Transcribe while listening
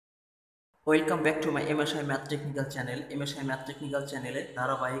Welcome back to my MSI math technical channel. MSI math technical চ্যানেলে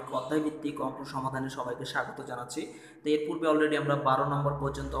ধারাবাহিক অধ্যায়ভিত্তিক অঙ্ক সমাধানে সবাইকে স্বাগত জানাচ্ছি। তো এর পূর্বে অলরেডি আমরা 12 নম্বর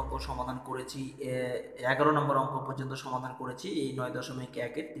পর্যন্ত অঙ্ক সমাধান করেছি, 11 নম্বর অঙ্ক পর্যন্ত সমাধান করেছি এই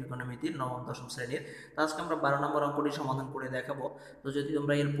 9.1-এর ত্রিকোণমিতির নবম দশম শ্রেণীর। তো আজকে আমরা 12 নম্বর অঙ্কটি সমাধান করে দেখাবো। তো যদি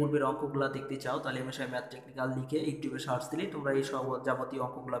তোমরা এর পূর্বের অঙ্কগুলো দেখতে চাও তাহলে এমএসআই ম্যাথ টেকনিক্যাল লিখে ইউটিউবে সার্চ দিলেই তোমরা এই সব যাবতীয়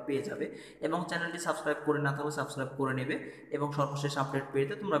অঙ্কগুলো পেয়ে যাবে। এবং চ্যানেলটি সাবস্ক্রাইব করে না থাকলে সাবস্ক্রাইব করে নেবে এবং সর্বশেষ আপডেট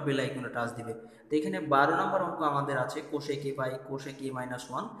পেতে তোমরা বেল আইকনে টাচ দিবে। তো এখানে 12 নম্বর অঙ্ক আমাদের আছে cosec A by cosec A minus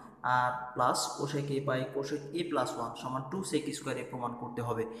one R plus cosec A by cosec A plus one সমান 2 সেক স্কোয়ারে প্রমাণ করতে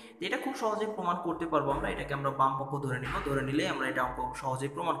হবে। তো এটা খুব সহজে প্রমাণ করতে পারবো আমরা। এটাকে আমরা বাম পক্ষ ধরে নিব, ধরে নিলে আমরা এটা অঙ্ক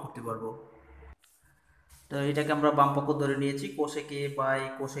সহজেই প্রমাণ করতে পারবো। তো এটাকে আমরা বাম পক্ষ ধরে নিয়েছি cosec A by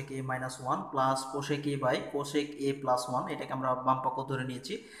cosec A minus one plus cosec A by cosec A plus one, এটাকে আমরা বাম পক্ষ ধরে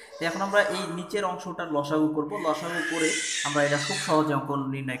নিয়েছি। তো এখন আমরা এই নিচের অংশটার লসাগু করব, লসাগু করে আমরা এটা খুব সহজে অঙ্ক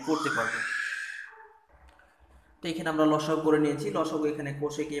নির্ণয় করতে পারবো। তো এখানে আমরা লসাগু করে নিয়েছি। লসাগু এখানে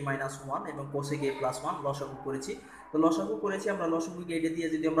কোসেক এ মাইনাস ওয়ান এবং কোসেক এ প্লাস ওয়ান লসাগু করেছি। তো লসাগু করেছি আমরা, লসাগুকে এটা দিয়ে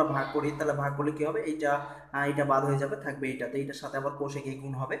যদি আমরা ভাগ করি তাহলে ভাগ করলে কী হবে, এটা বাদ হয়ে যাবে, থাকবে এইটা। তো এইটার সাথে আবার কোসেক এ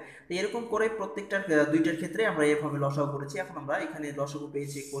গুণ হবে। তো এরকম করে প্রত্যেকটার দুইটার ক্ষেত্রে আমরা এভাবে লসাগু করেছি। এখন আমরা এখানে লসাগু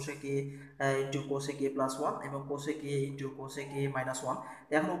পেয়েছি কোসেক এ ইন্টু কোসেক এ প্লাস ওয়ান এবং কোসেক এ ইন্টু কোসেক এ মাইনাস ওয়ান।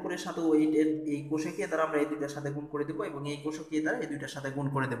 এখন উপরের সাথে এই কোসেক এ দ্বারা আমরা এই দুইটার সাথে গুণ করে দেবো এবং এই কোসেক এ দ্বারা এই দুইটার সাথে গুণ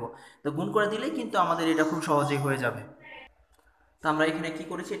করে দেবো। তো গুণ করে দিলেই কিন্তু আমাদের এটা খুব সহজেই হয়ে যাবে। তো আমরা এখানে কি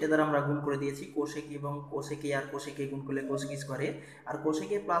করেছি, এটা দ্বারা আমরা গুণ করে দিয়েছি কোসেক এবং কোসেক এ, আর কোসেক এ গুণ করলে কোসেক স্কোয়ার এ, আর কোসেক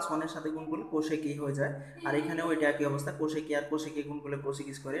এ প্লাস ওয়ানের সাথে গুণ করলে কোসেক এ হয়ে যায়। আর এখানেও এটা একই অবস্থা, কোসেক এ আর কোসেক এ গুণ করলে কোসেক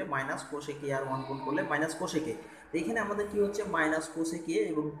স্কোয়ার এ মাইনাস কোসেক এ আর ওয়ান গুণ করলে মাইনাস কোসেক এ। তো এখানে আমাদের কি হচ্ছে, মাইনাস কোসেক এ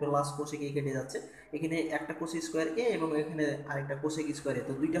এবং প্লাস কোসেক এ কেটে যাচ্ছে। এখানে একটা কোসেক স্কোয়ার এ এবং এখানে আরেকটা কোসেক স্কোয়ার এ,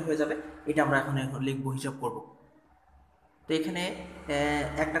 তো দুইটা হয়ে যাবে। এটা আমরা এখন লিখবো, হিসাব করবো। তো এখানে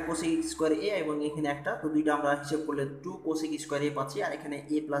একটা কোসেক স্কোয়ার এ এবং এখানে একটা, তো দুইটা আমরা হিসেব করলে 2 কোসেক স্কোয়ার এ পাচ্ছি। আর এখানে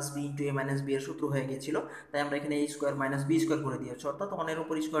এ প্লাস বি ইন্টু এ মাইনাস বি এর সূত্র হয়ে গিয়েছিল, তাই আমরা এখানে এ স্কোয়ার মাইনাস বি স্কোয়ার করে দিয়েছি, অর্থাৎ ওয়ানের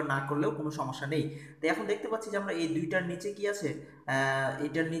উপর স্কোয়ার না করলেও কোনো সমস্যা নেই। তো এখন দেখতে পাচ্ছি যে আমরা এই দুইটার নিচে কি আছে,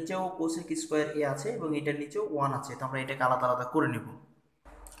 এটার নিচেও কোসেক স্কোয়ার এ আছে এবং এটার নিচেও ওয়ান আছে। তো আমরা এটাকে আলাদা আলাদা করে নেব।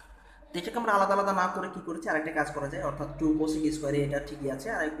 তো এটাকে আমরা আলাদা আলাদা না করে কি করেছি, আরেকটা কাজ করা যায়, অর্থাৎ 2 কোসেক স্কোয়ার এ এটা ঠিকই আছে,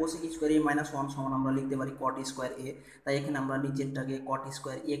 আর কোসেক স্কোয়ার এ মাইনাস ওয়ান সমান আমরা লিখতে পারি কট স্কোয়ার এ। তাই এখানে আমরা নিচেরটাকে কট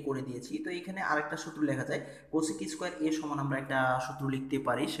স্কোয়ার এ করে দিয়েছি। তো এখানে আরেকটা সূত্র লেখা যায়, কোসেক স্কোয়ার এ সমান আমরা একটা সূত্র লিখতে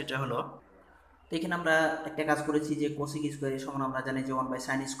পারি, সেটা হলো, তো এখানে আমরা একটা কাজ করেছি যে কোসেক স্কোয়ার এর সমান আমরা জানি যে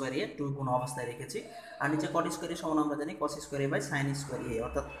 1/sin স্কোয়ার এ, 2 গুণ অবস্থায় রেখেছি। আর নিচে কট স্কোয়ার এর সমান আমরা জানি cos square A by sin square এ,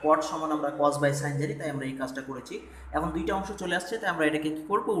 অর্থাৎ কট সমান আমরা cos বাই sin জানি, তাই আমরা এই কাজটা করেছি। এখন দুইটা অংশ চলে আসছে, তাই আমরা এটাকে কি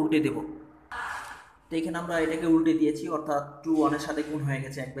করবো, উল্টে দেবো। তো এখানে আমরা এটাকে উল্টে দিয়েছি, অর্থাৎ 2 ওয়ানের সাথে গুণ হয়ে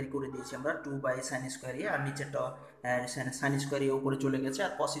গেছে, একবারই করে দিয়েছি আমরা 2/sin স্কোয়ার এ, আর নিচেরটা sin স্কোয়ার এ উপরে চলে গেছে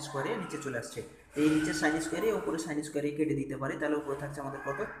আর cos স্কোয়ার এ নিচে চলে আসছে। এই নিচে sin স্কোয়ার এ উপরে sin স্কোয়ার এ কেটে দিতে পারি, তাহলে উপরে থাকছে আমাদের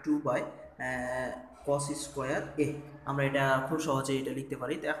কত, 2/cos স্কোয়ার এ। আমরা এটা খুব সহজে এটা লিখতে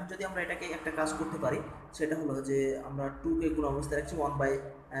পারি। তো এখন যদি আমরা এটাকে একটা কাজ করতে পারি, সেটা হলো যে আমরা 2কে গুণ অবস্থায় রাখছি,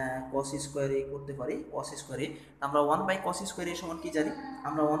 1/cos স্কোয়ার এ করতে পারি cos স্কোয়ার এ। আমরা 1/cos স্কোয়ার এ সমান কি জানি,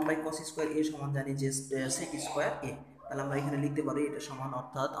 আমরা 1/cos স্কোয়ার এ সমান জানি যে sec স্কোয়ার এ। তাহলে আমরা এখানে লিখতে পারি এটা সমান,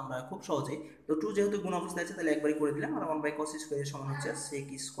 অর্থাৎ আমরা খুব সহজেই, তো 2 যেহেতু গুণ অবস্থায় আছে তাহলে একবারই করে দিলাম, আর 1/cos স্কোয়ার এর সমান হচ্ছে sec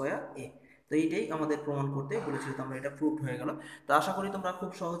স্কোয়ার এ। তো এইটাই আমাদের প্রমাণ করতে বলেছিল, তো আমরা এটা প্রুভড হয়ে গেল। তো আশা করি তোমরা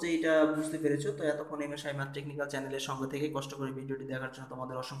খুব সহজেই এটা বুঝতে পেরেছো। তো এতক্ষণ এমএসআই ম্যাথ টেকনিক্যাল চ্যানেলের সঙ্গে থেকে কষ্ট করে ভিডিওটি দেখার জন্য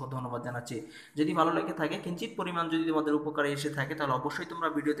তোমাদের অসংখ্য ধন্যবাদ জানাচ্ছি। যদি ভালো লেগে থাকে, কিঞ্চিত পরিমাণ যদি তোমাদের উপকারে এসে থাকে, তাহলে অবশ্যই তোমরা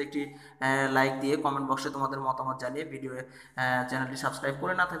ভিডিওতে একটি লাইক দিয়ে কমেন্ট বক্সে তোমাদের মতামত জানিয়ে ভিডিও চ্যানেলটি সাবস্ক্রাইব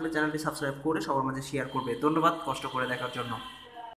করে না থাকলে চ্যানেলটি সাবস্ক্রাইব করে সবার মাঝে শেয়ার করবে। ধন্যবাদ কষ্ট করে দেখার জন্য।